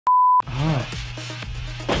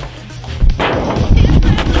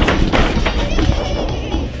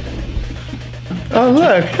Oh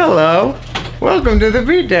look, hello. Welcome to the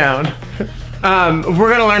Beatdown.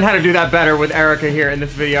 We're gonna learn how to do that better with Erica here in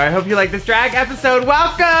this video. I hope you like this drag episode.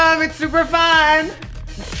 Welcome, it's super fun.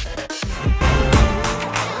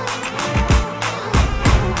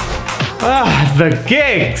 Ah, the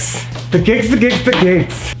gigs. The gigs.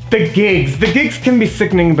 The gigs can be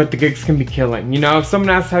sickening, but the gigs can be killing. You know, if someone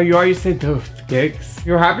asks how you are, you say, dude, the gigs.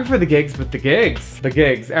 You're happy for the gigs, but the gigs. The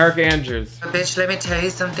gigs. Erica Andrews. Bitch, let me tell you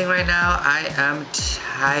something right now. I am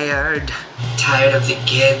tired. Tired of the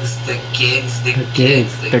gigs, the gigs, the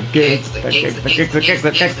gigs, the gigs, the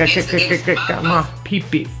gigs. Come on,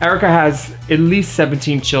 pee-pee. Erica has at least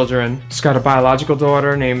 17 children. She's got a biological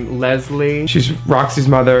daughter named Leslie. She's Roxy's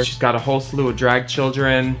mother. She's got a whole slew of drag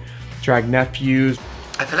children, drag nephews.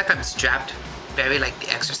 I feel like I'm strapped, very like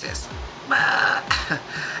The Exorcist.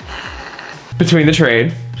 Between the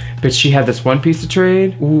trade. But she had this one piece of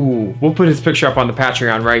trade. Ooh, we'll put his picture up on the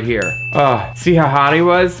Patreon right here. See how hot he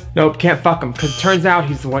was? Nope, can't fuck him, because it turns out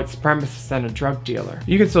he's a white supremacist and a drug dealer.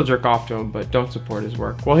 You can still jerk off to him, but don't support his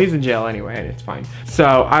work. Well, he's in jail anyway, and it's fine. So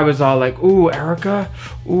I was all like, ooh, Erica?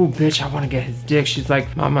 Ooh, bitch, I want to get his dick. She's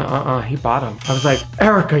like, mama, he bought him. I was like,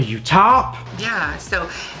 Erica, you top? Yeah, so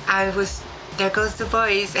I was, there goes the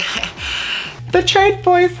voice. The trade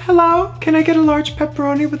voice, hello? Can I get a large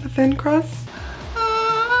pepperoni with a thin crust?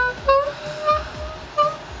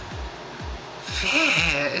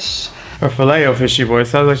 Fish. Or Filet-O-Fishy voice.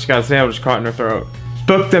 Sounds like she got a sandwich caught in her throat.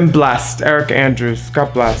 Booked and blessed. Erica Andrews.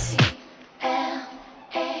 God bless.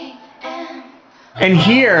 And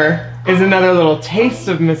here is another little taste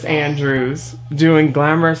of Miss Andrews doing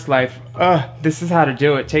Glamorous Life. This is how to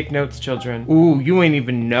do it. Take notes, children. Ooh, you ain't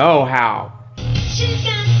even know how.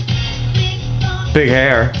 Big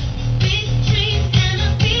hair.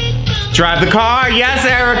 Drive the car, yes,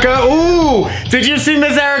 Erica. Ooh, did you see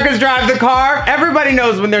Miss Erica's Drive the Car? Everybody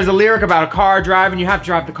knows when there's a lyric about a car driving, you have to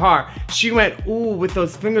drive the car. She went, ooh, with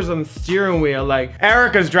those fingers on the steering wheel, like,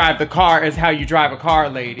 Erica's Drive the Car is how you drive a car,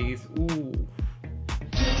 ladies. Ooh.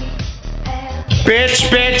 Bitch,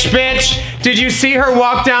 bitch, bitch. Did you see her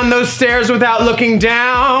walk down those stairs without looking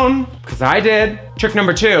down? Because I did. Trick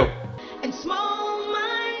number 2. And small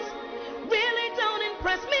minds really don't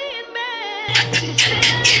impress me in bed.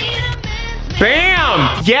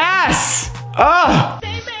 Bam! Yes! Ugh!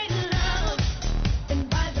 They made love, and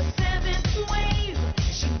by the 7th wave,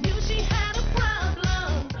 she knew she had a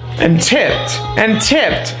problem. And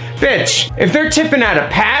tipped. Bitch, if they're tipping at a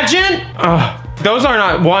pageant, those are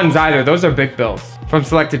not ones either. Those are big bills from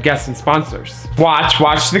selected guests and sponsors. Watch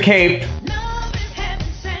the cape. Love is heaven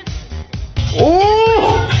sent.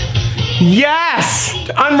 Ooh! Yes!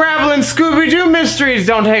 Unraveling Scooby-Doo mysteries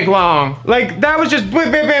don't take long. Like, that was just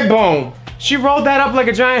boom, boom, boom, boom. She rolled that up like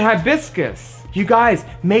a giant hibiscus. You guys,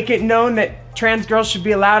 make it known that trans girls should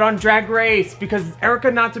be allowed on Drag Race, because Erica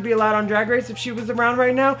not to be allowed on Drag Race, if she was around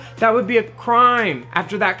right now, that would be a crime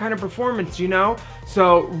after that kind of performance, you know?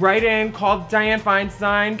 So write in, call Diane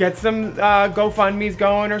Feinstein, get some GoFundMe's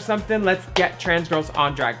going or something. Let's get trans girls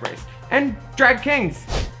on Drag Race. And drag kings.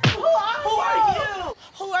 Who are you?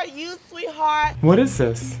 Who are you, sweetheart? What is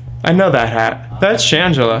this? I know that hat. That's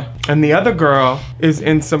Shangela. And the other girl is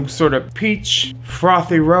in some sort of peach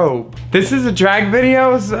frothy robe. This is a drag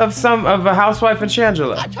video of a housewife and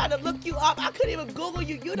Shangela. I tried to look you up. I couldn't even Google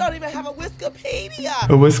you. You don't even have a Wikipedia. A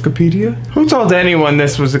Wikipedia? Who told anyone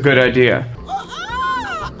this was a good idea?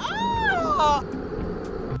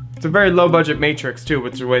 It's a very low budget Matrix too,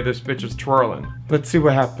 with the way this bitch is twirling. Let's see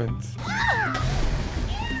what happens.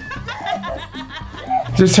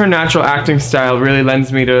 Just her natural acting style really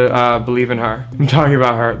lends me to believe in her. I'm talking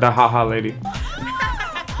about her, the haha lady.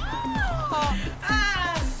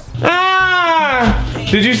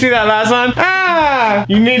 Did you see that last one?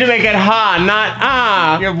 You need to make it ha,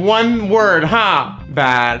 not You have one word, ha.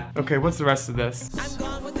 Bad. Okay, what's the rest of this? I'm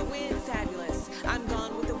gone with the wind, fabulous. I'm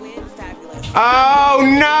gone with the wind, fabulous. Oh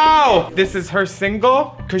no! This is her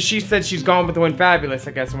single? Because she said she's gone with the wind fabulous,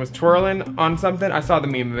 I guess, and was twirling on something. I saw the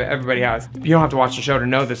meme of it, everybody has. You don't have to watch the show to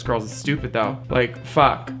know this girl's stupid though. Like,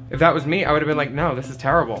 fuck. If that was me, I would have been like, no, this is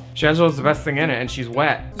terrible. Shangela's the best thing in it, and she's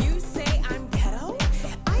wet. You say I'm ghetto,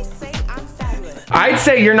 I say I'm fabulous. I'd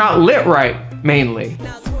say you're not lit right, mainly.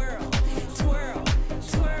 Now twirl, twirl,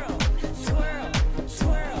 twirl, twirl,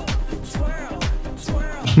 twirl, twirl,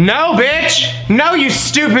 twirl. No, bitch! No, you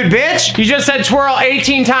stupid bitch! You just said twirl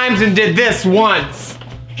 18 times and did this once.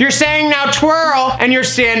 You're saying now twirl, and you're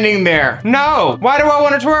standing there. No, why do I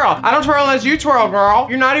want to twirl? I don't twirl unless you twirl, girl.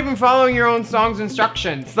 You're not even following your own song's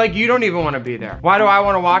instructions. Like, you don't even want to be there. Why do I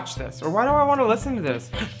want to watch this? Or why do I want to listen to this?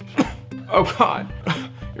 Oh God,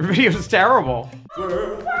 your video is terrible.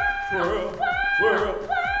 Twirl, twirl, twirl,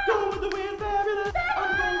 go with the wind, fabulous.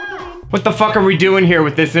 What the fuck are we doing here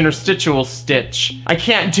with this interstitial stitch? I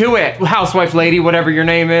can't do it. Housewife lady, whatever your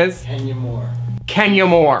name is. Kenya Moore. Kenya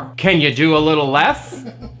Moore. Can you do a little less?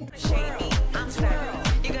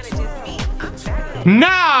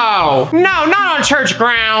 No! No, not on church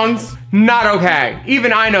grounds. Not okay.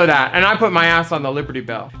 Even I know that. And I put my ass on the Liberty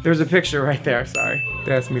Bell. There's a picture right there, sorry.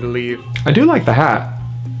 They asked me to leave. I do like the hat.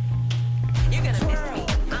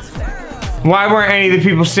 Why weren't any of the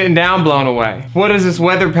people sitting down blown away? What is this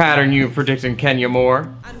weather pattern you predicting, Kenya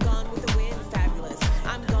Moore? I'm gone with the wind, fabulous.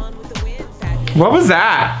 I'm gone with the wind, fabulous. What was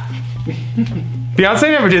that? Beyonce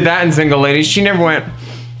never did that in Single Ladies. She never went,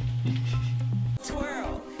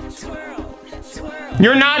 Twirl, twirl, twirl.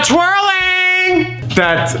 you're not twirling!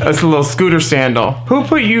 That's a little scooter sandal. Who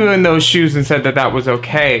put you in those shoes and said that that was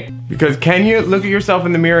okay? Because can you look at yourself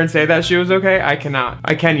in the mirror and say that shoe was okay? I cannot.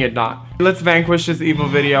 I can yet not. Let's vanquish this evil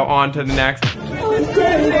video on to the next.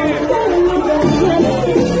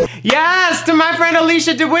 Yes, to my friend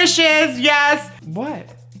Alicia DeWishes, yes.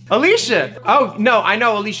 What? Alicia. Oh, no, I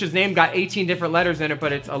know Alicia's name got 18 different letters in it,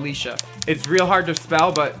 but it's Alicia. It's real hard to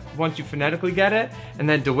spell, but once you phonetically get it, and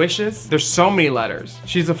then DeWishes, there's so many letters.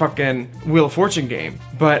 She's a fucking Wheel of Fortune game.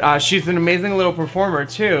 But she's an amazing little performer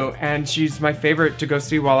too, and she's my favorite to go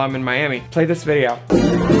see while I'm in Miami. Play this video.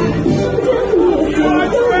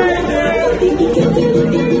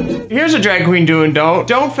 Here's a drag queen doing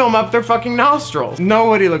don't film up their fucking nostrils.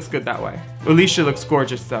 Nobody looks good that way. Alicia looks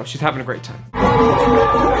gorgeous though. She's having a great time.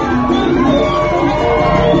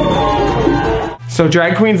 So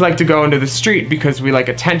drag queens like to go into the street because we like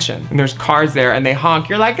attention. And there's cars there and they honk.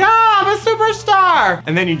 You're like, ah, I'm a superstar.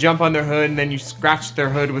 And then you jump on their hood and then you scratch their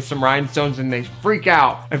hood with some rhinestones and they freak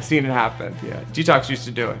out. I've seen it happen. Yeah, Detox used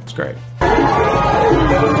to do it. It's great.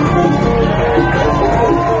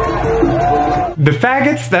 The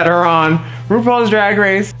faggots that are on RuPaul's Drag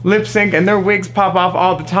Race lip sync and their wigs pop off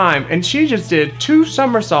all the time. And she just did 2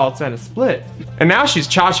 somersaults and a split. And now she's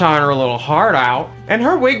cha-chaing her little heart out and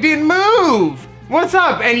her wig didn't move. What's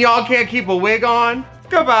up? And y'all can't keep a wig on?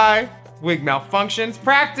 Goodbye. Wig malfunctions.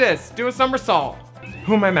 Practice. Do a somersault.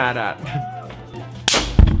 Who am I mad at?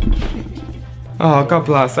 Oh, God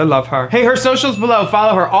bless. I love her. Hey, her socials below.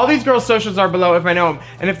 Follow her. All these girls' socials are below if I know them.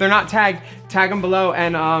 And if they're not tagged, tag them below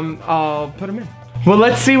and I'll put them in. Well,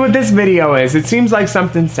 let's see what this video is. It seems like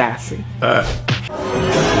something sassy.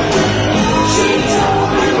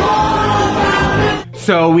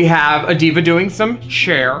 So we have a diva doing some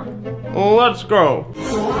Cher. Let's go.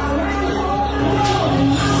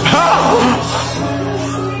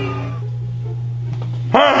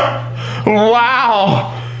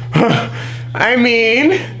 Wow. I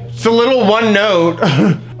mean, it's a little one note.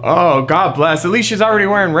 Oh, God bless. At least she's already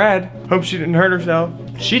wearing red. Hope she didn't hurt herself.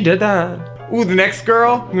 She did that. Ooh, the next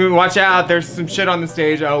girl. Watch out, there's some shit on the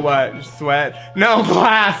stage. Oh, what? Sweat? No,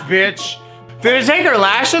 glass, bitch. Did it take her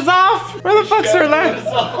lashes off? Where the fuck's her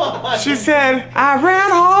lashes? She said, I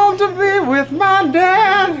ran home to be with my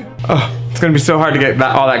dad. Oh, it's gonna be so hard to get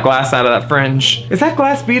all that glass out of that fringe. Is that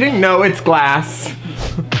glass beading? No, it's glass.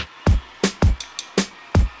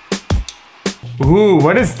 Ooh,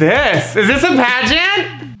 what is this? Is this a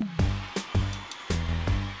pageant?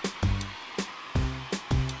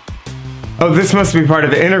 Oh, this must be part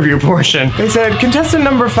of the interview portion. They said, contestant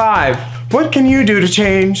number 5, what can you do to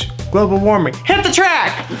change global warming? Hit the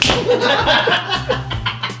track!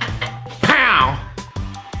 Pow!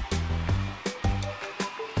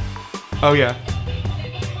 Oh, yeah.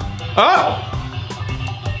 Oh!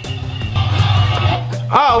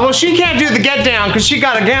 Oh, well, she can't do the get down because she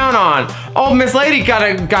got a gown on. Old Miss Lady got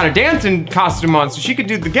a dancing costume on, so she could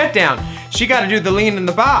do the get down. She got to do the lean and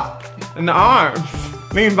the bop and the arms.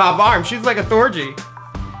 Lean bop arm. She's like a Thorgy.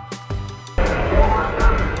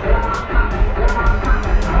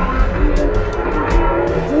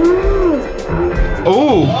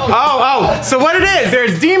 Ooh. Oh. So what it is,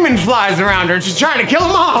 there's demon flies around her and she's trying to kill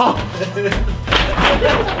them all.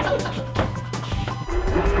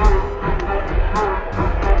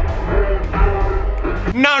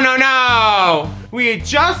 No. We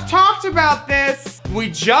just talked about this. We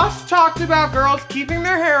just talked about girls keeping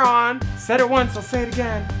their hair on. Said it once, I'll say it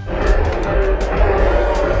again.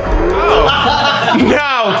 Oh.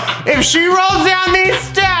 No, if she rolls down these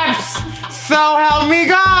steps, so help me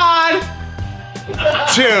God.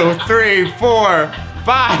 2, 3, 4,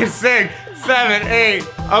 5, 6, 7, 8.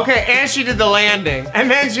 Okay, and she did the landing.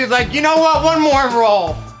 And then she's like, you know what, one more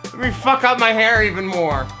roll. Let me fuck up my hair even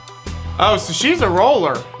more. Oh, so she's a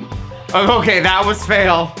roller. Oh, okay, that was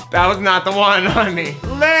fail. That was not the one, honey.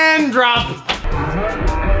 Land drop.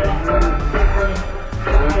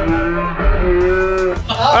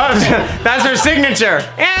 Oh, that's her signature.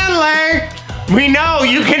 And lay. We know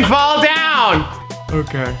you can fall down.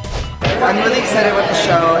 Okay. I'm really excited with the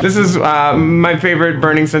show. This is my favorite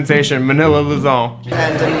burning sensation, Manila Luzon.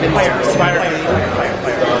 And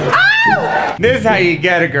This is how you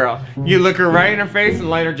get a girl. You look her right in her face and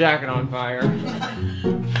light her jacket on fire.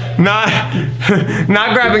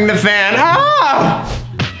 Not grabbing the fan. Ah!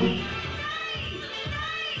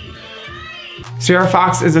 Sierra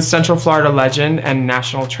Fox is a Central Florida legend and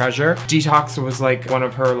national treasure. Detox was like one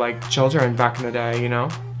of her like children back in the day, you know?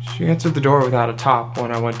 She answered the door without a top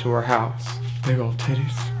when I went to her house. Big old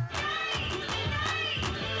titties.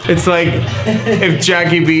 It's like if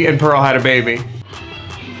Jackie B and Pearl had a baby.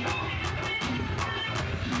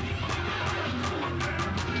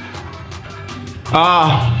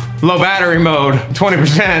 Low battery mode,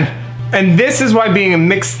 20%. And this is why being a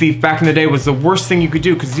mix thief back in the day was the worst thing you could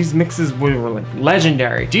do, because these mixes were like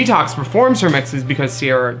legendary. Detox performs her mixes because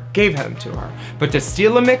Sierra gave them to her. But to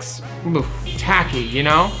steal a mix, oof, tacky, you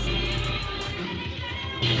know?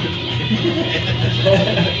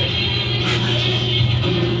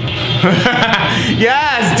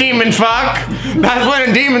 Yes, demon fuck! That's when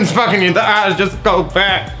a demon's fucking you, the eyes just go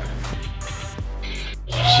back.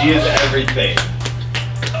 She is everything.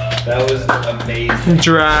 That was amazing.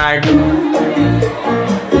 Drag.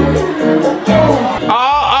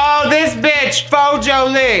 Oh, this bitch, Fo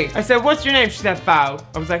Jolie. I said, what's your name? She said, Fo.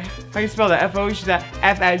 I was like, how you spell that? F-O-E? She said,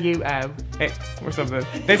 F-L-U-O-X or something.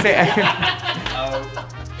 They say,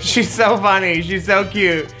 she's so funny. She's so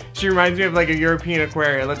cute. She reminds me of like a European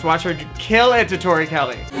aquarium. Let's watch her kill it to Tori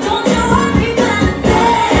Kelly.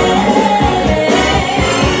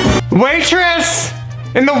 Waitress!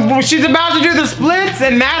 She's about to do the splits,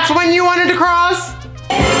 and that's when you wanted to cross?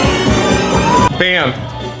 Bam.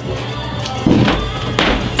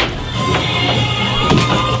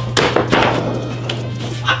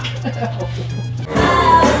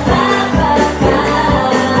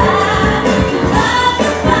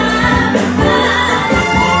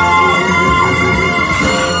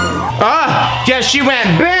 Yeah, she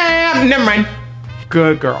went bam. Never mind.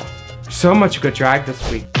 Good girl. So much good drag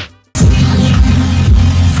this week.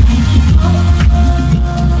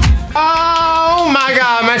 Oh my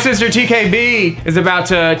God, my sister TKB is about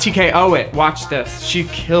to TKO it. Watch this, she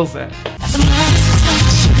kills it.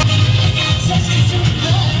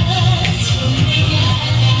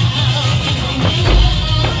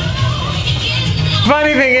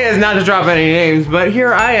 Funny thing is, not to drop any names, but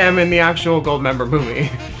here I am in the actual gold member movie.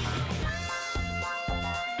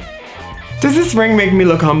 Does this ring make me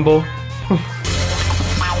look humble?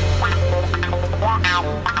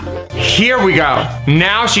 Here we go.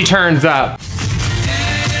 Now she turns up.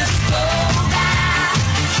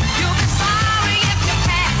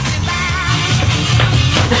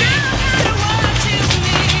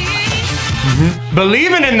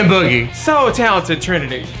 Believing in the boogie. So talented,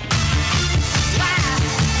 Trinity.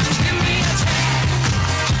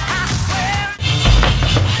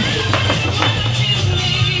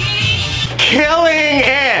 Killing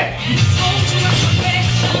it.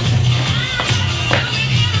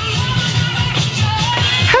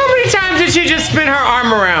 How many times did she just spin her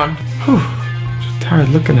arm around? Whew, just tired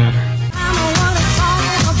looking at her.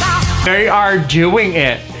 They are doing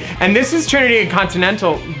it. And this is Trinity and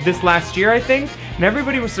Continental this last year, I think. And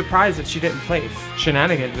everybody was surprised that she didn't place.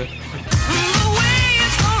 Shenanigans. Wait.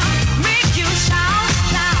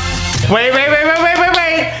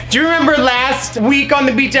 Do you remember last week on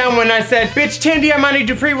the Beatdown when I said, bitch, Tandy Amani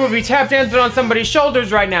Dupree will be tap dancing on somebody's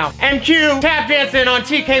shoulders right now. MQ tap dancing on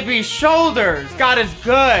TKB's shoulders. God is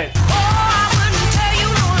good.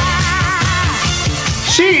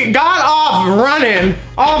 She got off running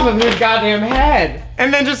off of his goddamn head.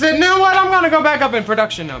 And then just said, you know what, I'm gonna go back up in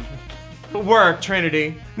production now. Work,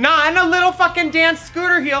 Trinity. Not in a little fucking dance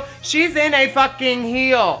scooter heel. She's in a fucking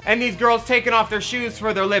heel. And these girls taking off their shoes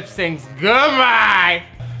for their lip syncs. Goodbye.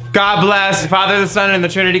 God bless Father, the Son, and the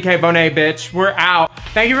Trinity K. Bonet, bitch. We're out.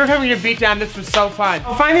 Thank you for coming to Beatdown. This was so fun.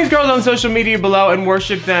 Find these girls on social media below and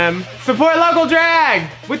worship them. Support local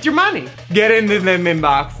drag with your money. Get into them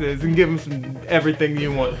inboxes and give them some everything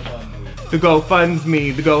you want. The Go Funds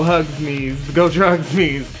Me, the Go Hugs Me's, the Go Drugs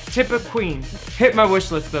Me's. Tip a queen. Hit my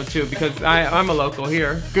wish list though too, because I'm a local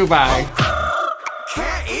here. Goodbye.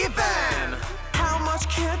 Can't even. How much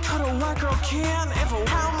can cut a white girl can?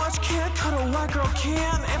 How much can cut a white girl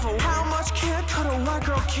can? How much can cut a white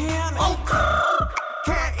girl can? Oh,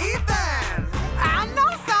 can't even. I know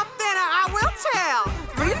something I will tell.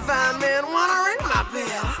 3 fine men wanna ring my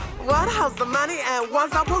bell. One has the money and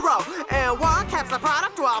one's on parole, and one keeps the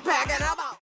product while packing.